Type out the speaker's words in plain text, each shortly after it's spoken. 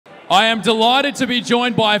I am delighted to be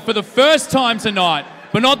joined by, for the first time tonight,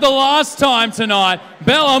 but not the last time tonight,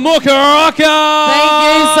 Bella Mukaraka!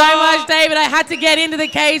 Thank you so much, David. I had to get into the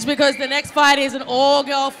cage because the next fight is an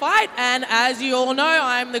all-girl fight, and as you all know,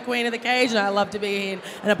 I'm the queen of the cage, and I love to be here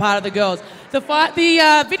and a part of the girls. The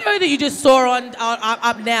video that you just saw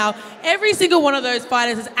up now, every single one of those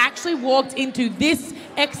fighters has actually walked into this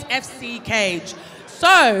XFC cage.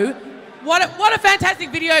 So, what a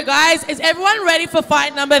fantastic video, guys. Is everyone ready for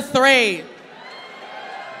fight number 3?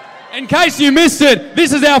 In case you missed it,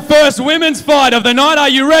 this is our first women's fight of the night. Are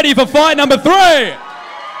you ready for fight number 3?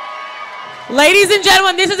 Ladies and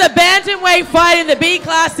gentlemen, this is a bantamweight fight in the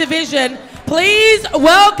B-class division. Please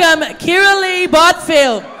welcome Kiera-Lee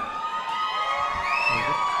Botfield.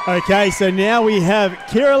 Okay, so now we have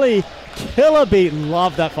Kiera-Lee Killer Beat,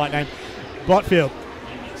 love that fight name, Botfield.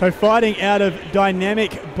 So fighting out of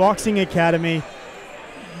Dynamic Boxing Academy.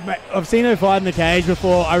 I've seen her fight in the cage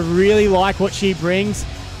before. I really like what she brings.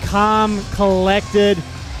 Calm, collected.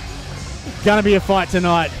 Gonna be a fight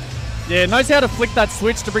tonight. Yeah, knows how to flick that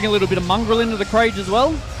switch to bring a little bit of mongrel into the cage as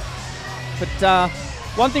well. But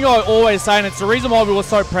one thing I always say, and it's the reason why we were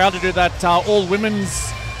so proud to do that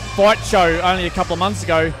all-women's fight show only a couple of months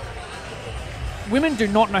ago, women do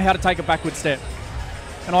not know how to take a backward step.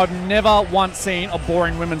 And I've never once seen a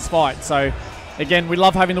boring women's fight. So, again, we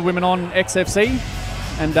love having the women on XFC.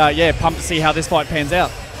 And, yeah, pumped to see how this fight pans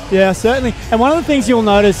out. Yeah, certainly. And one of the things you'll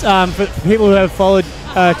notice for people who have followed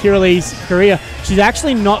Kiera-Lee's career, she's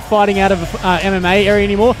actually not fighting out of MMA area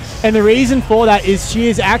anymore. And the reason for that is she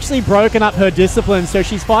has actually broken up her discipline. So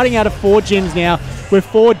she's fighting out of 4 gyms now with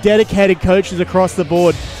 4 dedicated coaches across the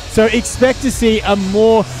board. So expect to see a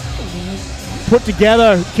more put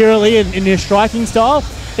together Kiera-Lee in her striking style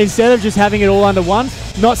instead of just having it all under one.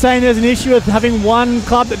 Not saying there's an issue with having one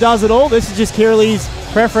club that does it all. This is just Kiera-Lee's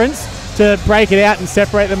preference to break it out and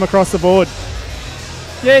separate them across the board.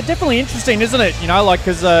 Yeah, definitely interesting, isn't it? You know, like,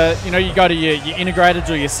 because, you know, you go to your integrated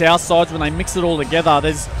or your south sides when they mix it all together,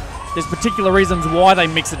 there's particular reasons why they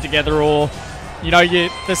mix it together, or, you know,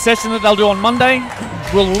 the session that they'll do on Monday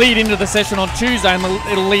will lead into the session on Tuesday, and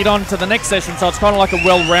it'll lead on to the next session, so it's kind of like a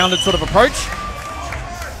well-rounded sort of approach.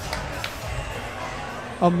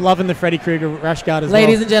 I'm loving the Freddy Krueger rash guard as well.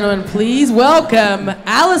 Ladies and gentlemen, please welcome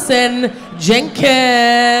Alison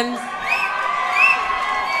Jenkins.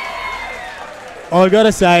 I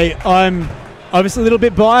gotta say, I'm obviously a little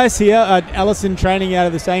bit biased here. Alison training out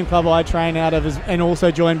of the same club I train out of, and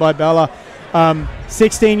also joined by Bella.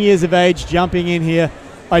 16 years of age, jumping in here.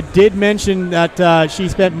 I did mention that she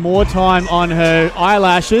spent more time on her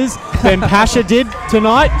eyelashes than Pasha did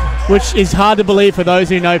tonight, which is hard to believe for those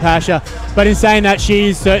who know Pasha. But in saying that,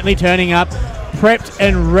 she's certainly turning up, prepped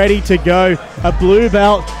and ready to go. A blue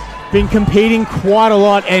belt, been competing quite a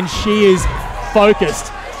lot, and she is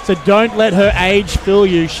focused. So don't let her age fool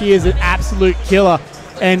you. She is an absolute killer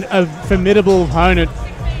and a formidable opponent.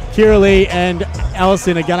 Kiera-Lee and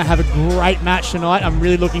Alison are going to have a great match tonight. I'm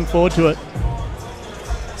really looking forward to it.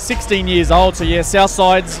 16 years old, so yeah,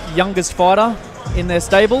 Southside's youngest fighter in their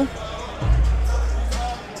stable.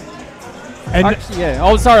 And yeah,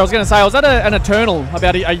 oh, sorry, I was going to say, I was at an Eternal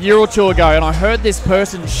about a year or 2 ago, and I heard this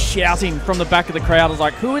person shouting from the back of the crowd. I was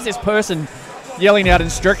like, who is this person yelling out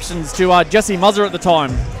instructions to Jesse Muzzer at the time?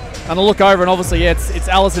 And I look over, and obviously, yeah, it's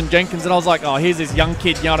Alison Jenkins, and I was like, oh, here's this young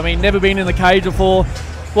kid, you know what I mean? Never been in the cage before.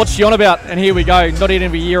 What's she on about? And here we go, not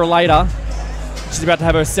even a year later, she's about to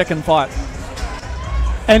have her second fight.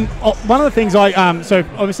 And one of the things so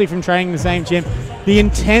obviously from training in the same gym, the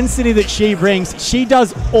intensity that she brings, she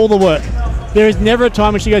does all the work. There is never a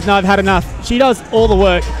time when she goes, no, I've had enough. She does all the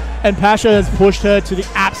work, and Pasha has pushed her to the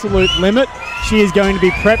absolute limit. She is going to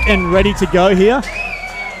be prepped and ready to go here.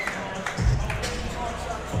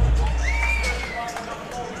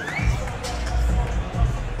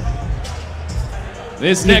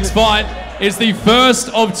 This next fight is the first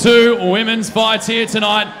of 2 women's fights here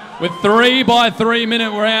tonight with 3 by 3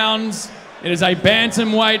 minute rounds. It is a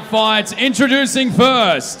bantamweight fight. Introducing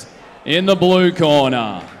first in the blue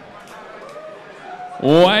corner,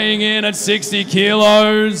 weighing in at 60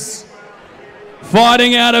 kilos,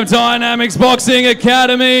 fighting out of Dynamics Boxing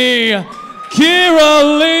Academy,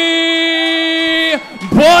 Kiera-Lee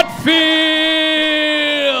Botfield.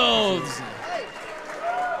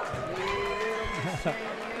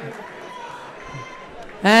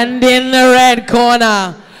 And in the red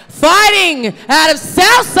corner, fighting out of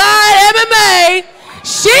Southside MMA,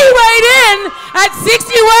 she weighed in at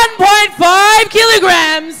 61.5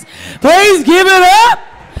 kilograms. Please give it up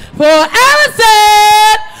for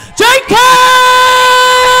Alison Jenkins!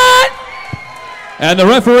 And the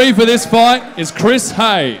referee for this fight is Chris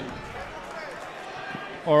Hay.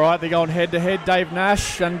 All right, they're going head-to-head, Dave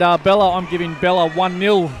Nash and Bella. I'm giving Bella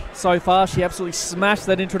 1-0 so far. She absolutely smashed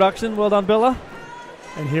that introduction. Well done, Bella.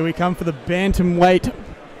 And here we come for the bantamweight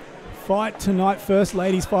fight tonight. First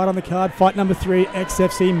ladies fight on the card. Fight number 3,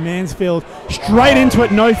 XFC Mansfield. Straight into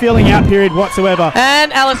it, no feeling out period whatsoever.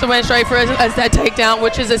 And Alison went straight for that takedown,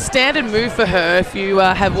 which is a standard move for her if you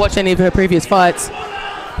have watched any of her previous fights.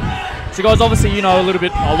 So guys, obviously you know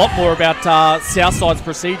a lot more about Southside's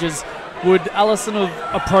procedures. Would Alison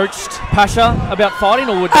have approached Pasha about fighting,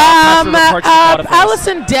 or would Pasha have approached the fighter first?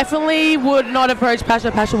 Alison definitely would not approach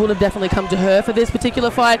Pasha. Pasha would have definitely come to her for this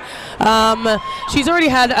particular fight. She's already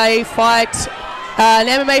had a fight, an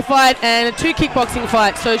MMA fight, and 2 kickboxing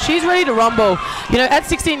fights, so she's ready to rumble. You know, at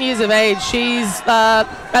 16 years of age, she's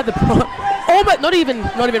at the almost not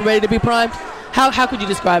even ready to be primed. How could you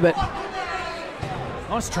describe it?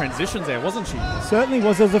 Nice transitions there, wasn't she? Certainly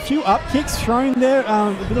was. There's a few up kicks thrown there a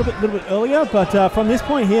little bit earlier, but from this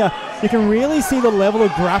point here, you can really see the level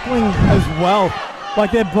of grappling as well.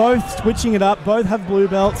 Like, they're both switching it up, both have blue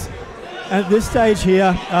belts. And at this stage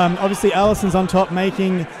here, obviously Alison's on top,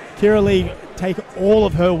 making Kiera-Lee take all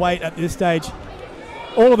of her weight at this stage.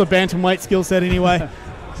 All of the bantamweight skill set anyway.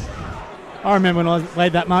 I remember when I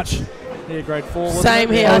weighed that much. Yeah, grade 4. Wasn't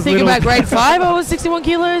Same it? here. I think about grade 5, I was 61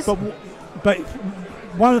 kilos. But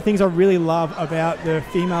one of the things I really love about the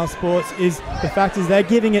female sports is the fact is they're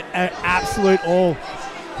giving it an absolute all.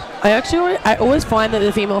 I always find that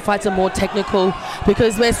the female fights are more technical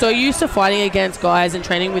because we're so used to fighting against guys and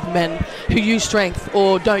training with men who use strength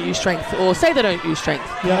or don't use strength or say they don't use strength.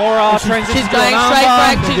 Yeah. Or She's going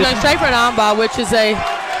straight for an armbar, which is a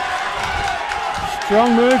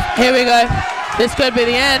strong move. Here we go. This could be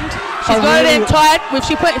the end. She's got it in tight. If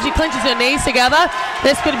she clinches her knees together,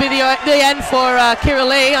 this could be the end for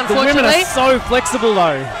Kiera-Lee, unfortunately. The women are so flexible,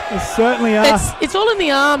 though. They certainly are. It's all in the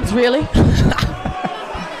arms, really.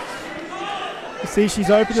 See, she's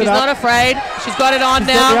opened it up. She's not afraid. She's got it on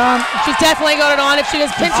now. She's definitely got it on. If she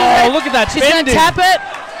just pinches it, look at that she's going to tap it.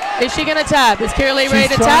 Is she going to tap? Is Kiera-Lee ready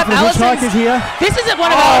to tap? Alison's here. This is one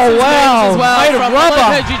of Alison's moves as well. Made of from rubber.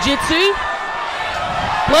 her jiu-jitsu.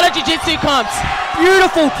 A lot of jiu-jitsu comps.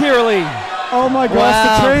 Beautiful, Kiera-Lee. Oh my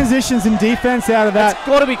gosh, the transitions and defense out of that. It's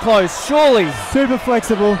got to be close, surely. Super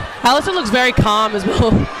flexible. Alison looks very calm as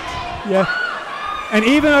well. Yeah. And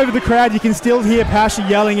even over the crowd, you can still hear Pasha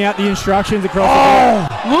yelling out the instructions across the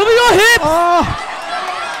board. Moving your hips. Oh.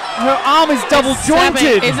 Her arm is double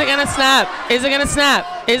jointed. Is it going to snap? Is it going to snap?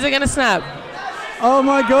 Is it going to snap? Oh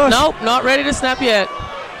my gosh. Nope, not ready to snap yet.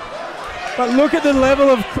 But look at the level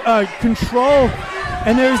of control.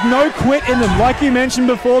 And there is no quit in them. Like you mentioned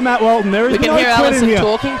before, Matt Walton, there is no quit in here. We can hear Alison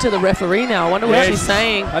talking to the referee now. I wonder what she's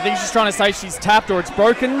saying. I think she's trying to say she's tapped or it's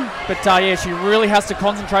broken. But yeah, she really has to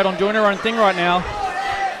concentrate on doing her own thing right now.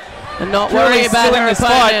 And not worry about her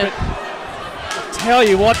opponent. But tell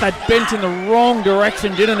you what, that bent in the wrong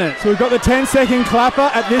direction, didn't it? So we've got the 10-second clapper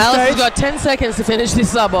at this stage. Alison's got 10 seconds to finish this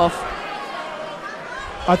sub off.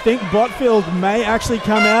 I think Botfield may actually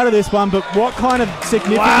come out of this one, but what kind of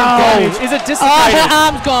significant damage? Is it dissipated? Oh, her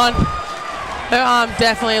arm's gone. Her arm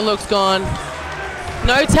definitely looks gone.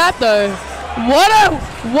 No tap though.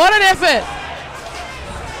 What an effort.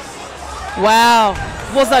 Wow.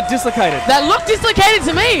 Was that dislocated? That looked dislocated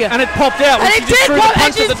to me. And it popped out. And it did pop,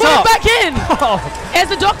 and she's put it back in. Oh. Is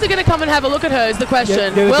the doctor going to come and have a look at her is the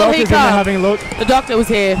question. Yeah, Will he come? Having a look. The doctor was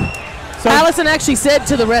here. So Alison actually said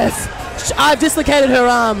to the ref, I've dislocated her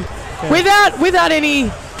arm. Yeah. Without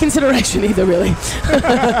any consideration either, really.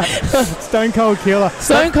 Stone Cold Killer.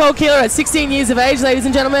 Stone Cold Killer at 16 years of age, ladies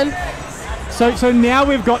and gentlemen. So now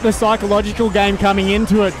we've got the psychological game coming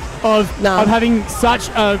into it of having such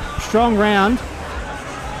a strong round.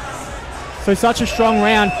 So such a strong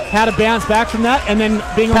round, how to bounce back from that, and then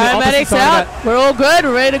being on the opposite side out. of that. We're all good.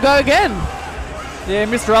 We're ready to go again. Yeah,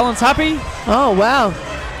 Mr. Allen's happy. Oh, wow.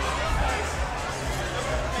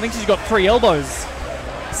 I think she's got 3 elbows.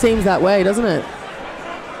 Seems that way, doesn't it?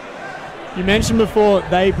 You mentioned before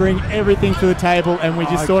they bring everything to the table, and we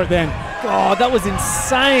just saw it then. God, that was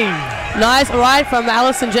insane. Nice, all right, from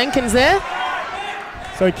Alison Jenkins there.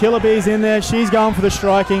 So Killer Bee's in there. She's going for the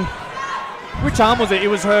striking. Which arm was it? It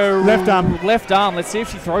was her left arm. Left arm. Let's see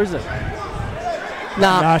if she throws it.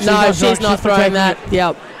 No, she's not throwing that.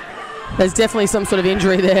 Yep. There's definitely some sort of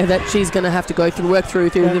injury there that she's going to have to work through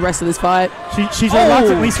the rest of this fight. She's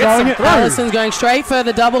reluctantly throwing it. Alison's going straight for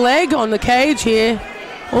the double leg on the cage here.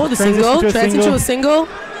 Oh, the single. Transition to a single.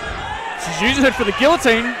 She's using it for the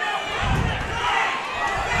guillotine.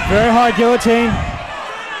 Very high guillotine.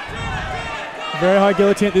 Very high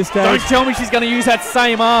guillotine at this stage. Don't tell me she's going to use that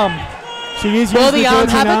same arm. She is using the arm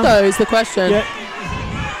have it though is the question. Yeah.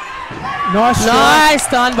 Nice strike. Nice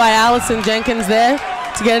done by Alison Jenkins there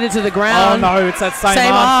to get it to the Oh ground. no, it's that same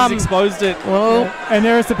arm. She's exposed it. Whoa. And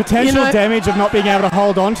there is the potential damage of not being able to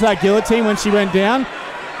hold on to that guillotine when she went down.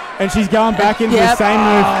 And she's going back into the same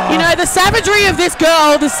move. You know, the savagery of this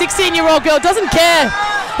girl, the 16-year-old girl, doesn't care.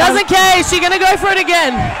 Doesn't care. She's going to go for it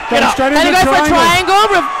again. Going straight into go for a triangle.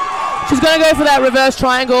 triangle. She's going to go for that reverse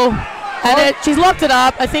triangle. And she's locked it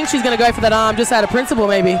up. I think she's going to go for that arm just out of principle,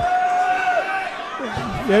 maybe.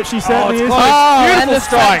 Yeah, she certainly is. And the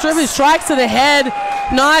strikes to the head.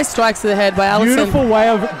 Nice strikes to the head by Alison. Beautiful way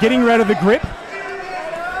of getting rid of the grip.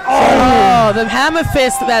 Oh, the hammer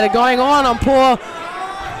fists that are going on poor.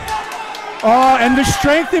 Oh, and the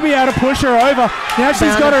strength to be able to push her over. Now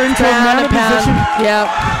she's got her into a mounted position. Yep.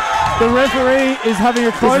 The referee is having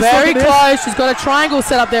a close look at very this. close. She's got a triangle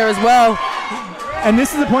set up there as well. And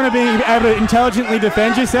this is the point of being able to intelligently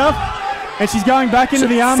defend yourself. And she's going back into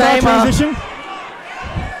the armbar transition.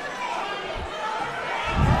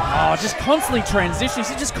 Oh, just constantly transitioning.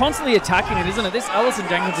 She's just constantly attacking it, isn't it? This Alison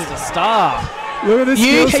Jenkins is a star. Look at this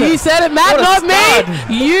skill set. You said it, Matt, not me.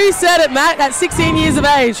 You said it, Matt, at 16 years of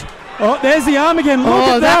age. Oh, there's the arm again. Look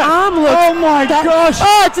at that arm looks... Oh, my gosh.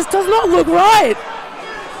 Oh, it just does not look right.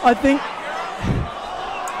 I think...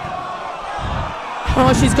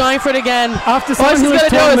 Oh, she's going for it again. After someone who was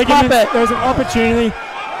torn ligaments, there's an opportunity.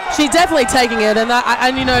 She's definitely taking it,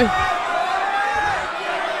 and you know,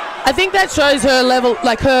 I think that shows her level,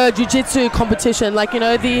 like her jiu-jitsu competition. Like, you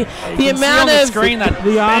know, the amount of screen that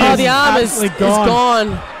the arm is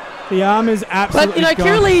gone. The arm is absolutely gone. But you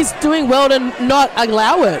know, Kiera-Lee's doing well to not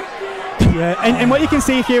allow it. Yeah, and what you can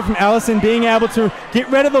see here from Alison, being able to get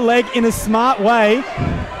rid of the leg in a smart way,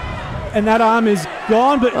 and that arm is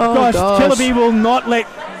gone. But gosh, Kiera-Lee will not let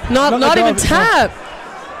not even tap.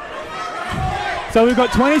 So we've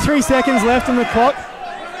got 23 seconds left on the clock,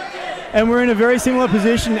 and we're in a very similar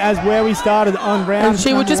position as where we started on round. And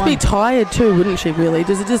she would just be tired too, wouldn't she? Really?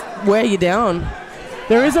 Does it just wear you down?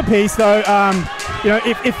 There is a piece though. You know,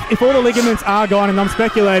 if all the ligaments are gone, and I'm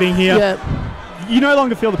speculating here, you no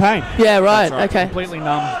longer feel the pain. Yeah, right. Okay. Completely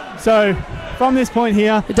numb. So from this point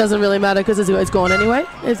here, it doesn't really matter because it's gone anyway.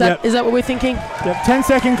 Is that what we're thinking? Yep.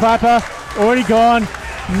 10-second clapper, already gone.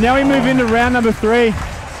 Now we move into round number 3.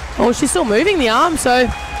 Oh, she's still moving the arm. So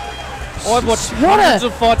I've watched hundreds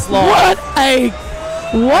of fights live.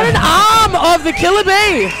 What an arm of the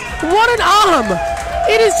Kiera-Lee. What an arm.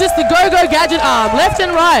 It is just the go-go gadget arm, left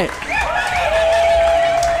and right.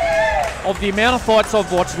 Of the amount of fights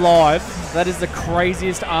I've watched live, that is the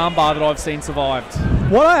craziest armbar that I've seen survived.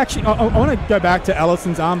 What I want to go back to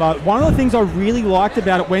Alison's armbar. One of the things I really liked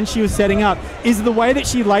about it when she was setting up is the way that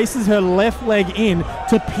she laces her left leg in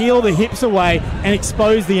to peel the hips away and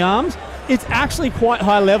expose the arms. It's actually quite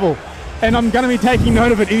high level. And I'm going to be taking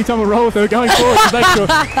note of it anytime I roll with her going forward to make sure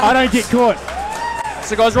I don't get caught.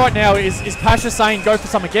 So guys, right now, is Pasha saying go for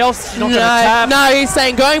something else? She's not going to tap? No, he's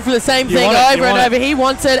saying going for the same thing over and over. He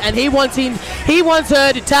wants it, and he wants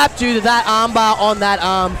her to tap due to that armbar on that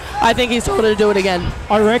arm. I think he's told her to do it again.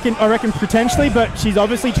 I reckon potentially, but she's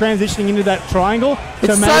obviously transitioning into that triangle.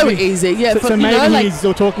 It's so easy, yeah. So maybe he's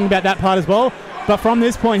still talking about that part as well. But from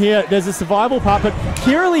this point here, there's a survival part, but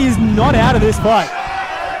Kiera-Lee is not out of this fight.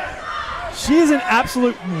 She is an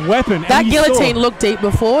absolute weapon. That guillotine looked deep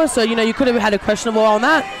before, so you know you could have had a questionable on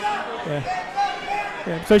that.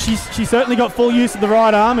 Yeah. So she's certainly got full use of the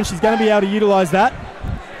right arm, and she's going to be able to utilise that.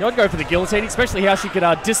 Yeah, I'd go for the guillotine, especially how she could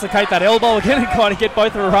dislocate that elbow again and kind of get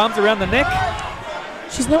both of her arms around the neck.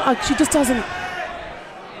 She's not. She just doesn't.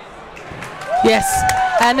 Yes,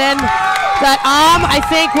 and then that arm I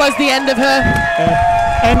think was the end of her.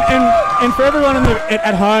 And for everyone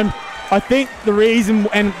at home, I think the reason,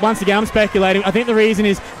 and once again I'm speculating, I think the reason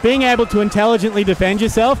is being able to intelligently defend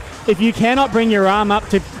yourself. If you cannot bring your arm up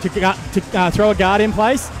to throw a guard in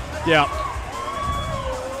place. Yeah.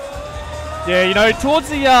 Yeah, you know, towards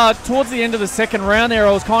the end of the second round there,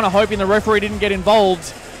 I was kind of hoping the referee didn't get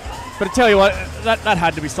involved. But I tell you what, that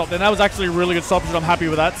had to be stopped. And that was actually a really good stoppage, and I'm happy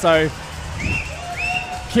with that. So,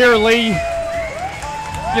 Kiera-Lee,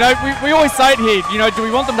 you know, we always say it here, you know, do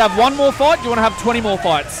we want them to have one more fight? Do you want to have 20 more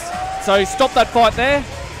fights? So stop that fight there,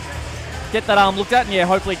 get that arm looked at, and yeah,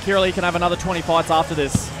 hopefully Kiera-Lee can have another 20 fights after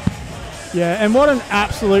this. Yeah, and what an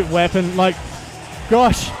absolute weapon. Like,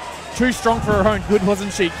 gosh. Too strong for her own good,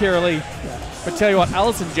 wasn't she, Kiera-Lee? Yeah. But tell you what,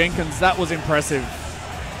 Alison Jenkins, that was impressive.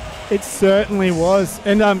 It certainly was.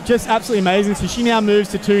 And just absolutely amazing. So she now moves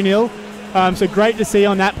to 2-0. So great to see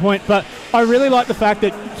on that point. But I really like the fact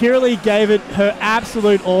that Kiera-Lee gave it her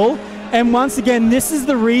absolute all. And once again, this is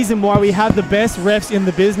the reason why we have the best refs in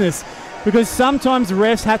the business. Because sometimes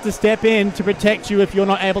refs have to step in to protect you if you're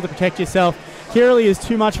not able to protect yourself. Kiera-Lee is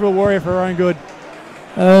too much of a warrior for her own good.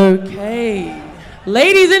 Okay.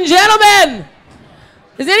 Ladies and gentlemen,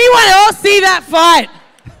 does anyone else see that fight?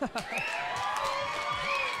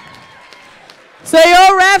 So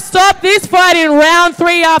your ref stopped this fight in round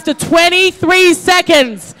 3 after 23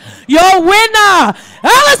 seconds. Your winner,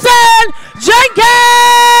 Alison Jenkins!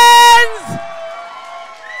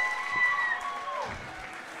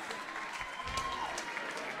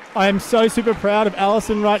 I am so super proud of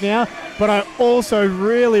Alison right now, but I'm also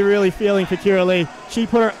really feeling for Kiera-Lee. She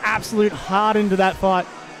put her absolute heart into that fight.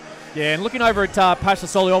 Yeah, and looking over at Pasha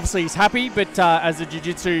Soli, obviously he's happy, but as a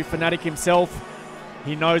jiu-jitsu fanatic himself,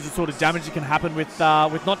 he knows the sort of damage that can happen with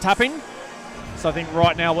not tapping. So I think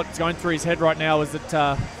right now what's going through his head right now is that,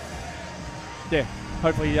 yeah,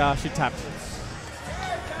 hopefully she tapped.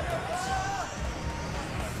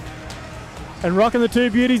 And rocking the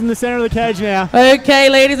two beauties in the center of the cage now. Okay,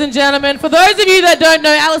 ladies and gentlemen, for those of you that don't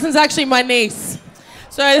know, Alison's actually my niece.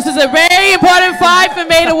 So this is a very important fight for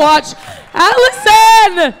me to watch.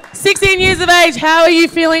 Alison, 16 years of age, how are you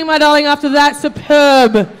feeling, my darling, after that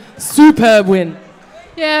superb win?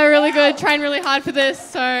 Yeah, really good. Trained really hard for this,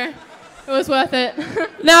 so it was worth it.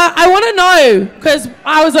 Now, I want to know, because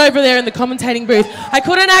I was over there in the commentating booth, I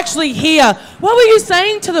couldn't actually hear. What were you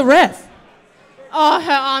saying to the ref? Oh,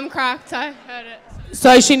 her arm cracked. I heard it.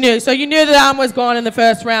 So she knew. So you knew the arm was gone in the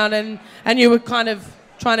first round, and you were kind of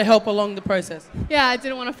trying to help along the process. Yeah, I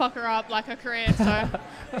didn't want to fuck her up like her career, so.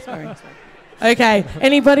 Sorry. Okay.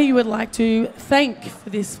 Anybody you would like to thank for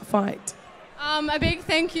this fight? A big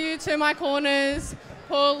thank you to my corners,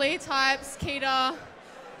 Paul, Lee Types, Keita,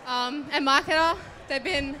 and Marketer. They've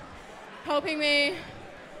been helping me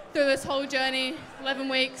through this whole journey, 11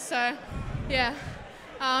 weeks, so yeah.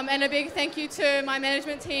 And a big thank you to my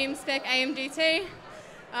management team, Spec AMGT. They've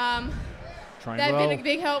been a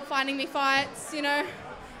big help finding me fights, you know.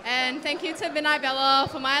 And thank you to Midnight Bella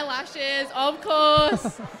for my lashes, of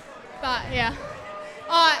course. But yeah.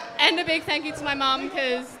 Oh, and a big thank you to my mum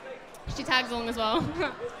because she tags along as well.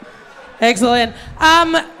 Excellent.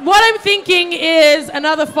 What I'm thinking is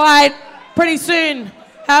another fight pretty soon.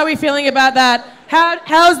 How are we feeling about that?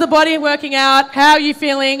 How's the body working out? How are you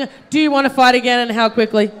feeling? Do you want to fight again, and how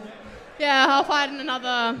quickly? Yeah, I'll fight in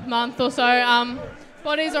another month or so.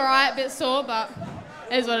 Body's all right, a bit sore, but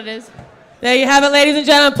it is what it is. There you have it, ladies and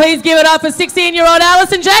gentlemen. Please give it up for 16-year-old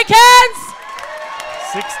Alison Jenkins.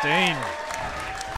 16.